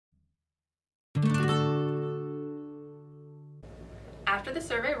After the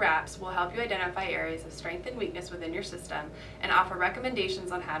survey wraps, we'll help you identify areas of strength and weakness within your system and offer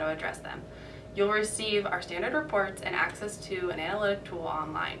recommendations on how to address them. You'll receive our standard reports and access to an analytic tool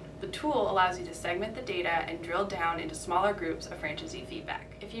online. The tool allows you to segment the data and drill down into smaller groups of franchisee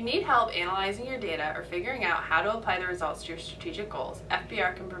feedback. If you need help analyzing your data or figuring out how to apply the results to your strategic goals,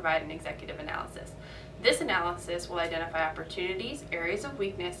 FBR can provide an executive analysis. This analysis will identify opportunities, areas of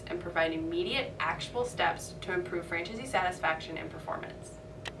weakness, and provide immediate, actionable steps to improve franchisee satisfaction and performance.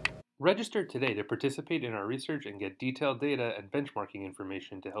 Register today to participate in our research and get detailed data and benchmarking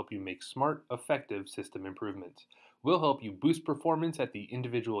information to help you make smart, effective system improvements. We'll help you boost performance at the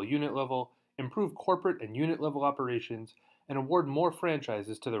individual unit level, improve corporate and unit level operations, and award more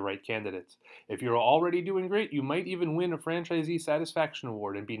franchises to the right candidates. If you're already doing great, you might even win a Franchisee Satisfaction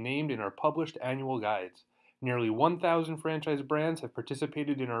Award and be named in our published annual guides. Nearly 1,000 franchise brands have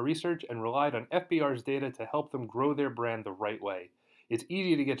participated in our research and relied on FBR's data to help them grow their brand the right way. It's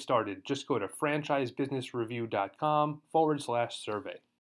easy to get started. Just go to franchisebusinessreview.com/survey.